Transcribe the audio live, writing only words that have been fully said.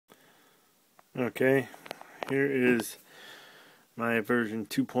Okay, here is my version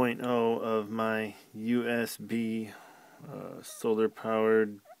 2.0 of my USB solar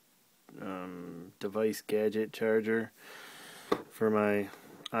powered device gadget charger for my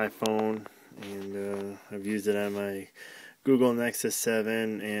iPhone, and I've used it on my Google Nexus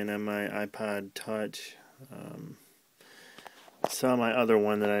 7 and on my iPod Touch. Saw my other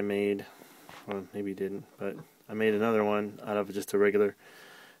one that I made, well, maybe didn't, but I made another one out of just a regular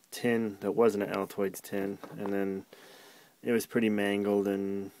tin that wasn't an Altoids tin, and then it was pretty mangled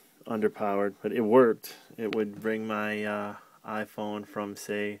and underpowered, but it worked. It would bring my iPhone from,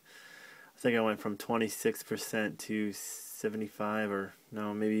 say, I think I went from 26% to 75, or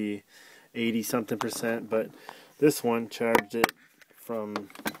no, maybe 80 something percent, but this one charged it from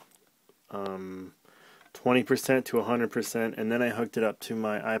 20% to 100%, and then I hooked it up to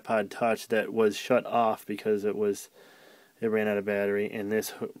my iPod Touch that was shut off because it ran out of battery, and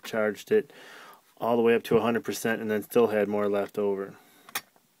this charged it all the way up to 100% and then still had more left over.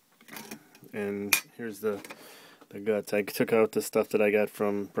 And here's the guts. I took out the stuff that I got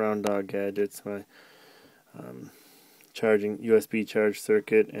from Brown Dog Gadgets, my charging USB charge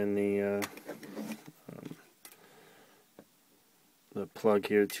circuit, and the plug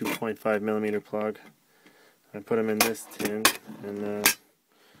here, 2.5 millimeter plug. I put them in this tin, and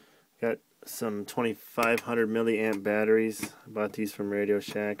got some 2500 milliamp batteries. I bought these from Radio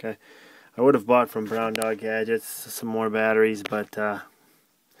Shack. I would have bought from Brown Dog Gadgets some more batteries, but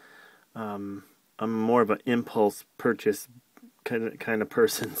I'm more of an impulse purchase kind of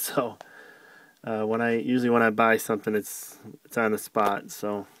person. So usually when I buy something, it's on the spot.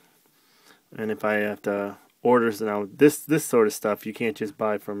 So, and if I have to order now this sort of stuff, you can't just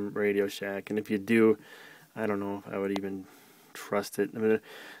buy from Radio Shack. And if you do, I don't know if I would even trust it. I mean,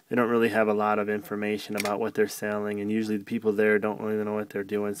 they don't really have a lot of information about what they're selling, and usually the people there don't really know what they're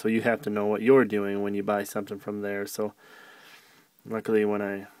doing, so you have to know what you're doing when you buy something from there. So luckily when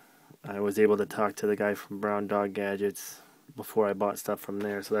I was able to talk to the guy from Brown Dog Gadgets before I bought stuff from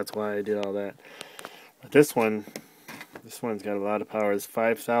there, so that's why I did all that. But this one's got a lot of power. It's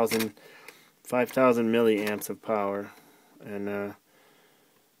 5,000 milliamps of power, and the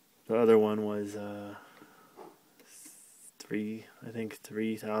other one was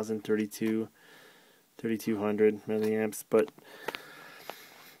 3,200 milliamps, but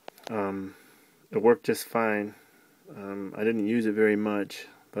it worked just fine. I didn't use it very much,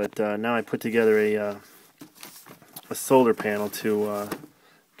 but now I put together a solar panel to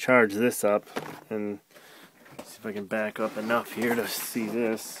charge this up, and see if I can back up enough here to see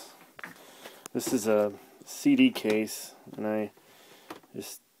this. This is a CD case, and I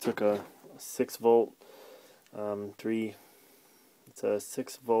just took a 6-volt it's a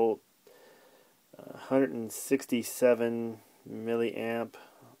 6-volt 167 milliamp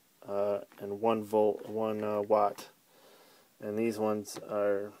and 1 watt, and these ones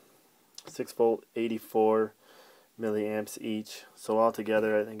are 6-volt 84 milliamps each, so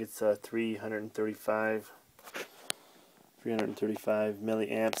altogether I think it's 335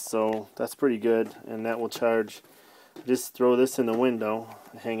 milliamps, so that's pretty good, and that will charge. Just throw this in the window,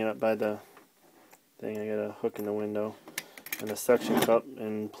 hanging up by the thing. I got a hook in the window and a suction cup,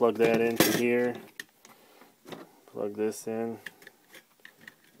 and plug that into here, plug this in,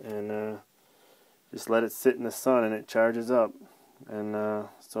 and just let it sit in the sun and it charges up, and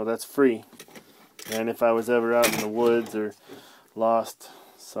so that's free. And if I was ever out in the woods or lost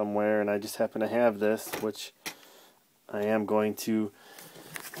somewhere and I just happen to have this, which I am going to,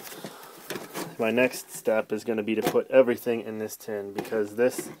 my next step is going to be to put everything in this tin, because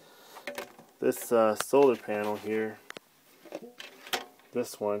this solar panel here,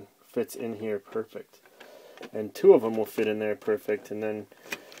 this one fits in here perfect, and 2 of them will fit in there perfect, and then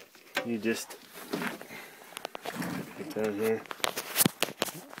you just put that here.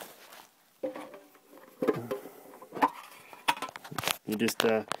 You just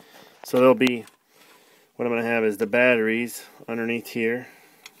so there'll be, what I'm going to have is the batteries underneath here,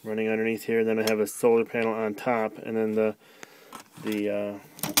 running underneath here, then I have a solar panel on top, and then the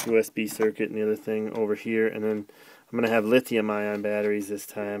USB circuit and the other thing over here, and then I'm going to have lithium-ion batteries this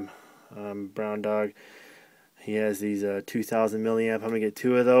time. Brown Dog, he has these 2,000 milliamp. I'm going to get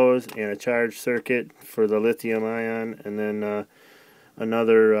 2 of those, and a charge circuit for the lithium-ion, and then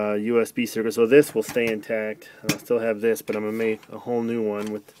another USB circuit. So this will stay intact. I'll still have this, but I'm going to make a whole new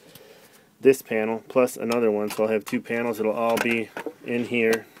one with this panel plus another one, so I'll have 2 panels. It'll all be in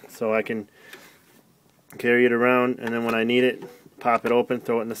here, so I can carry it around, and then when I need it, pop it open,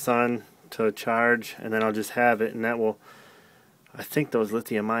 throw it in the sun to charge, and then I'll just have it, and that will, I think those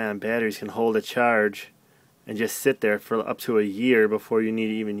lithium-ion batteries can hold a charge and just sit there for up to a year before you need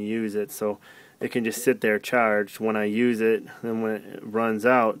to even use it. So it can just sit there charged. When I use it, then when it runs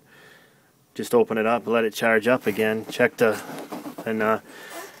out, just open it up, let it charge up again.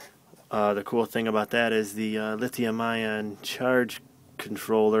 The cool thing about that is the lithium-ion charge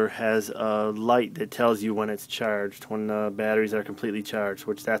controller has a light that tells you when it's charged, when the batteries are completely charged,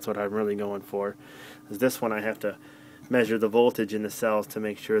 which that's what I'm really going for. Because this one I have to measure the voltage in the cells to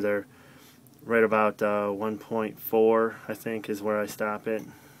make sure they're right about 1.4, I think, is where I stop it.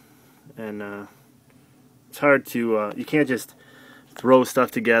 And it's hard to, you can't just throw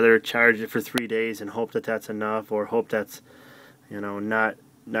stuff together, charge it for 3 days and hope that that's enough, or hope that's,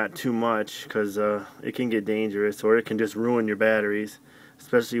 not too much, because it can get dangerous, or it can just ruin your batteries,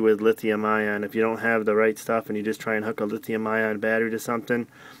 especially with lithium-ion. If you don't have the right stuff and you just try and hook a lithium-ion battery to something,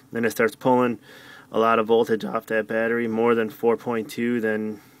 then it starts pulling a lot of voltage off that battery, more than 4.2,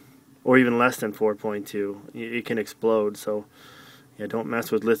 then, or even less than 4.2. It can explode. So yeah, don't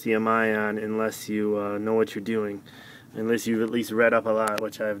mess with lithium-ion unless you know what you're doing, unless you've at least read up a lot,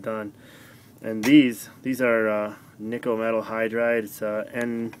 which I've done. And these are nickel metal hydride. It's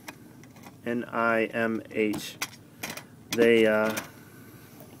NiMh. They what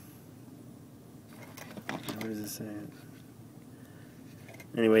does it say?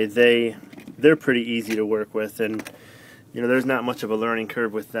 Anyway, they're pretty easy to work with, and there's not much of a learning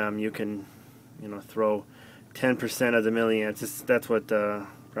curve with them. You can throw 10% of the milliamps. That's what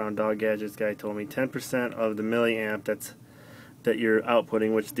Brown Dog Gadgets guy told me. 10% of the milliamp that you're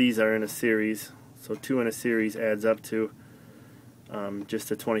outputting, which these are in a series. So 2 in a series adds up to just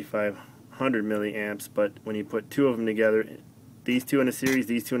to 2,500 milliamps. But when you put 2 of them together, these 2 in a series,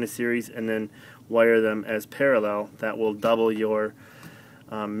 these 2 in a series, and then wire them as parallel, that will double your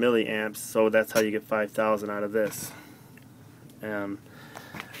milliamps. So that's how you get 5,000 out of this. So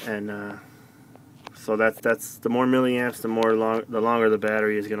that's the more milliamps, the longer the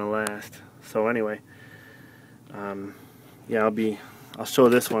battery is going to last. So anyway, yeah, I'll show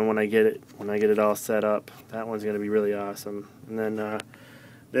this one when I get it all set up. That one's going to be really awesome. And then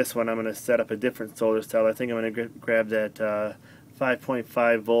this one I'm going to set up a different solar cell. I think I'm going to grab that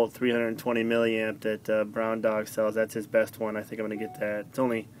 5.5 volt 320 milliamp that Brown Dog sells. That's his best one. I think I'm going to get that. It's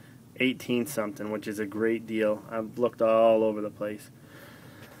only 18 something, which is a great deal. I've looked all over the place.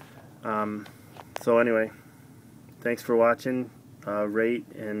 So anyway, thanks for watching. Rate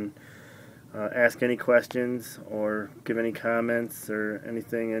and ask any questions or give any comments or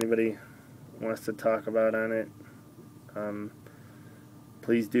anything anybody wants to talk about on it.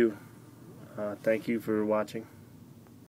 Please do. Thank you for watching.